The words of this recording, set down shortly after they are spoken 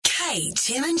Hey,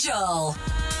 Tim and Joel.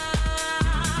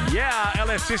 Yeah,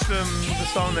 LF System, the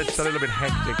song that's a little bit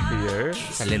hectic for you.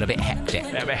 It's a little bit hectic.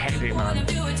 A bit hectic, man.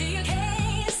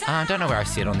 I don't know where I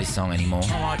sit on this song anymore.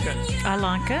 I like it. I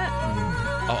like it.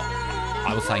 Oh,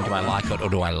 I was saying, do I like it or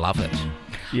do I love it?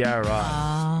 Yeah,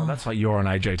 right. Well, that's like you're on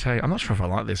AJT. I'm not sure if I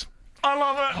like this. I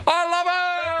love it. I love it!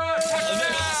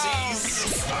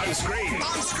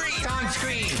 On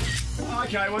screen.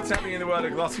 Okay, what's happening in the world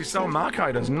of Glossy Soul?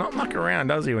 Marco does not muck around,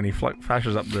 does he, when he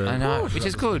flashes up the... I know, which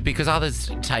is good because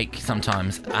others take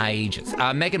sometimes ages.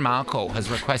 Meghan Markle has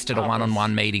requested a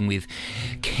one-on-one meeting with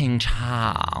King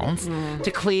Charles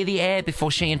to clear the air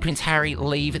before she and Prince Harry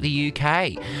leave the UK.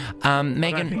 I don't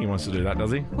think Meghan, he wants to do that,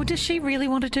 does he? Well, does she really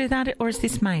want to do that, or is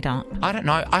this made up? I don't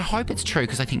know. I hope it's true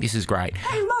because I think this is great.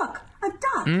 Hey, look, a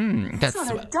duck. That's That's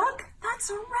not a duck.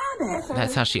 That's a rabbit.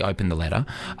 That's how she opened the letter.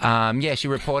 She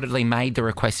reportedly made the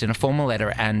request in a formal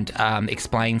letter and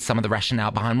explained some of the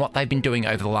rationale behind what they've been doing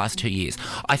over the last 2 years.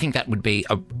 I think that would be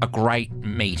a great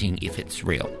meeting if it's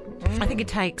real. I think it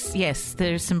takes, yes,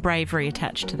 there's some bravery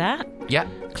attached to that. Yeah.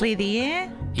 Clear the air.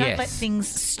 Don't Yes. let things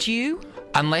stew.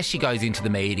 Unless she goes into the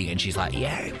meeting and she's like,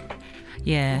 yeah.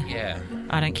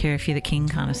 I don't care if you're the king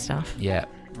kind of stuff.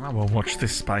 Oh, well, watch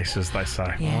this space, as they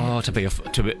say. Yeah. Oh, to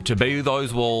be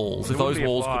those walls. If those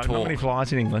walls could Not talk. many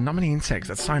flies in England, not many insects.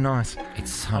 That's so nice.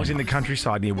 It's so I was in the nice.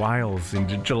 countryside near Wales in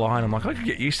July, and I'm like, I could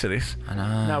get used to this. I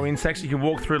know. No insects. You can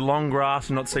walk through long grass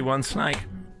and not see one snake.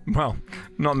 Well,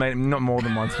 not more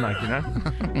than one snake, you know.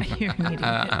 You're an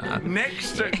idiot.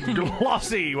 Next,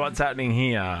 Glossy. What's happening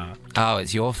here? Oh,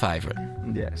 it's your favourite.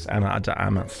 Yes, Anna de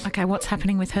Armas. Okay, what's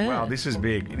happening with her? Wow, this is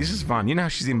big. This is fun. You know how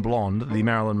she's in Blonde, the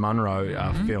Marilyn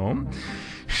Monroe film?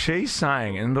 She's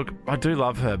saying, and look, I do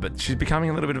love her, but she's becoming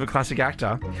a little bit of a classic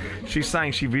actor. She's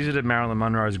saying she visited Marilyn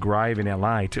Monroe's grave in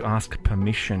LA to ask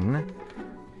permission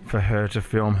for her to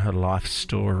film her life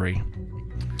story.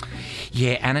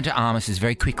 Yeah, Anna de Armas is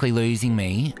very quickly losing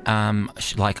me.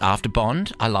 Like after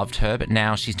Bond, I loved her, but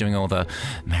now she's doing all the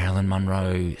Marilyn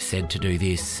Monroe said to do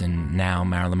this, and now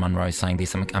Marilyn Monroe's saying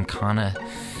this. I'm kind of...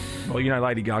 Well, you know,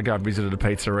 Lady Gaga visited a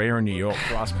pizzeria in New York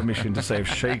to ask permission to see if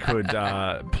she could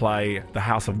play the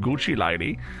House of Gucci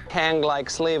lady. Hang like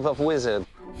slave of wizard.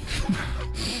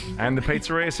 And the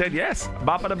pizzeria said yes.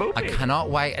 Bapa-da-boopy. I cannot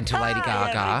wait until Lady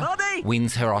Gaga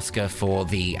wins her Oscar for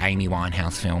the Amy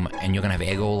Winehouse film, and you're going to have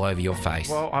egg all over your face.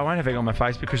 Well, I won't have egg on my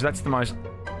face because that's the most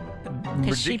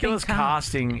ridiculous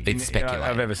casting It's speculated.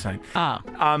 I've ever seen. Oh.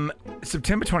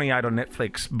 September 28 on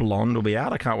Netflix, Blonde will be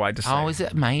out. I can't wait to see. Oh, is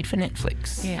it made for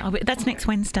Netflix? Yeah, that's next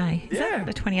Wednesday. Is Yeah. it?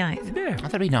 The 28th. Yeah. Oh,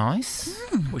 that'd be nice.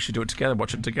 We should do it together,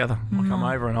 watch it together. I'll come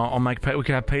over and I'll make... We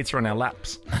could have pizza on our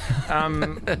laps.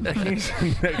 Here's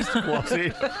next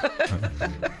Glossy.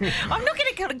 I'm not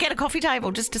going to get a coffee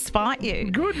table just to spite you.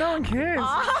 Good, no one cares. Oh,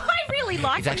 I really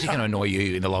like It's actually going to annoy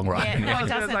you in the long run. Yeah, no, I was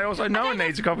it going to doesn't. say also, no one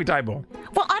needs a coffee table.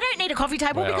 Well, I don't need a coffee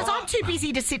table because I'm too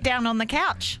busy to sit down on the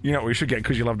couch. You know what we should get,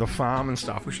 because you love the farm and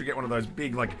stuff, we should get one of those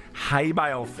big, like, hay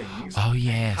bale things. Oh,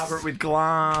 yes. Cover it with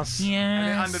glass. Yes. And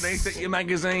then underneath it, your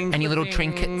magazines. And your little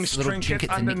clippings, trinkets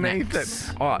and underneath knickknacks.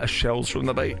 it. Oh, shells from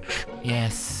the beach.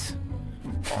 Yes.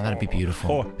 Oh, that'd be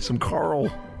beautiful. Or some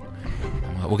coral.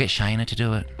 We'll get Shayna to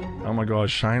do it. Oh my God,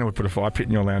 Shayna would put a fire pit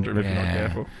in your lounge room if you're not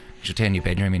careful. She'll turn your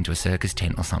bedroom into a circus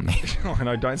tent or something. I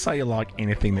know, don't say you like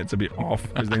anything that's a bit off,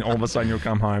 because then all of a sudden you'll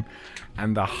come home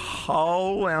and the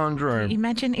whole lounge room.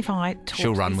 Imagine if I talked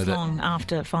She'll run this with it. long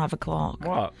after 5 o'clock.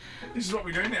 What? This is what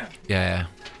we do now. Yeah.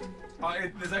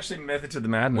 There's actually method to the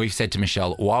madness. We've said to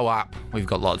Michelle, whoa up. We've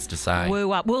got lots to say.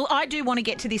 Woo up. Well, I do want to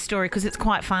get to this story because it's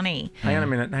quite funny. Hang on a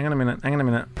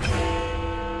minute.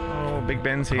 Oh, Big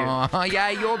Ben's here. Oh, yeah,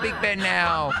 you're Big Ben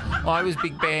now. I was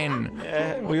Big Ben.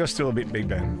 Yeah, well, you're still a bit Big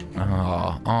Ben.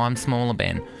 Oh, I'm smaller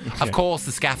Ben. Of course,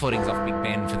 the scaffolding's off Big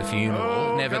Ben for the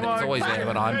funeral. Never, it's always there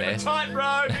when I'm there. Tight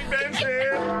road, Big Ben's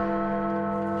here.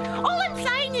 All I'm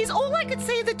saying is, all I could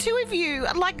see are the two of you,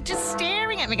 like, just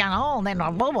staring at me going, oh, then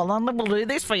we'll do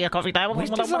this for your coffee table. Who's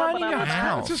designing your house?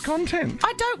 house? It's just content.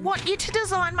 I don't want you to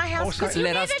design my house Also, because you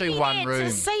let us never do been one there room.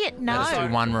 to see it. No. Let us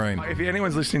do one room. If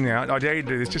anyone's listening now, I dare you to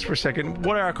do this just for a second.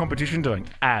 What are our competition doing?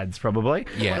 Ads, probably.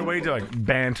 Yeah. What are we doing?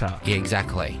 Banter. Yeah,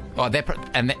 exactly. Oh,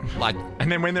 and then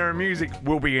And then when there are music,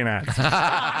 we'll be in ads.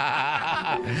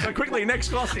 So quickly, next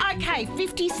glossy. Okay,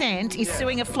 50 Cent is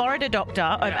suing a Florida doctor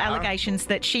of allegations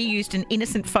that she used an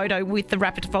innocent photo with the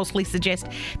rapper to falsely suggest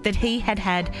that he had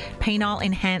penile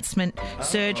enhancement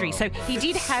surgery. So he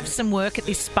did have some work at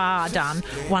this spa done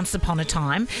once upon a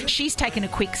time. She's taken a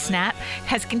quick snap,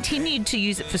 has continued to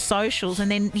use it for socials, and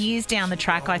then years down the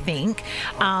track, I think,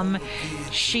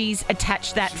 she's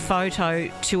attached that photo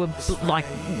to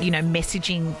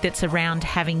messaging that's around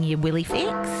having your willy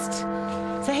fixed.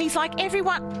 So he's like,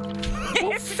 everyone...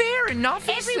 Well, fair enough,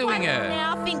 he's suing her.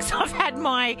 Now thinks I've had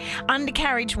my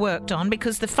undercarriage worked on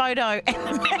because the photo and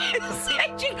the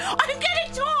messaging. I'm going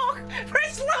to talk for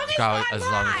as long as I Go as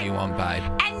long as you want, babe.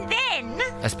 And then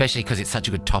Especially because it's such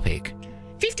a good topic.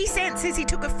 50 Cent says he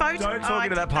took a photo. Don't talk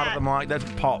into that part of the mic. That's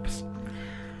Pops.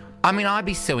 I mean, I'd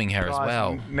be suing her as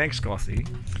well. Next glossy.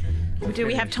 Do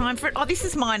we have time for it? Oh, this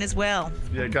is mine as well.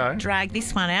 Yeah, go. Drag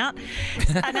this one out.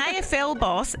 An AFL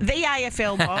boss, the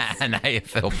AFL boss, An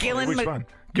AFL. Which one?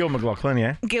 Gil McLaughlin,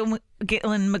 yeah.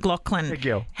 Gillan McLaughlin Hey,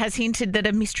 Gil. has hinted that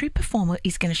a mystery performer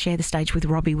is going to share the stage with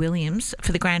Robbie Williams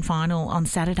for the grand final on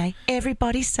Saturday.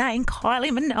 Everybody's saying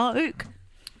Kylie Minogue.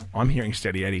 I'm hearing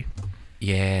Steady Eddie.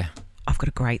 Yeah, I've got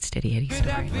a great Steady Eddie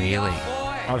story. really.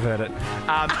 I've heard it.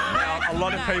 Now, a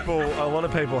lot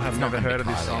of people have never heard of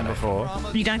this song before,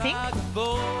 You don't think?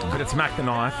 but it's Mac the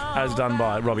Knife, as done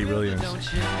by Robbie Williams.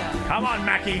 Come on,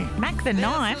 Mackie. Mac the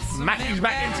Knife. Mackie's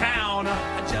back in town.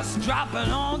 Just drop it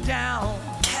on down.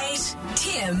 Kate,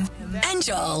 Tim, and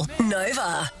Joel.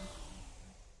 Nova.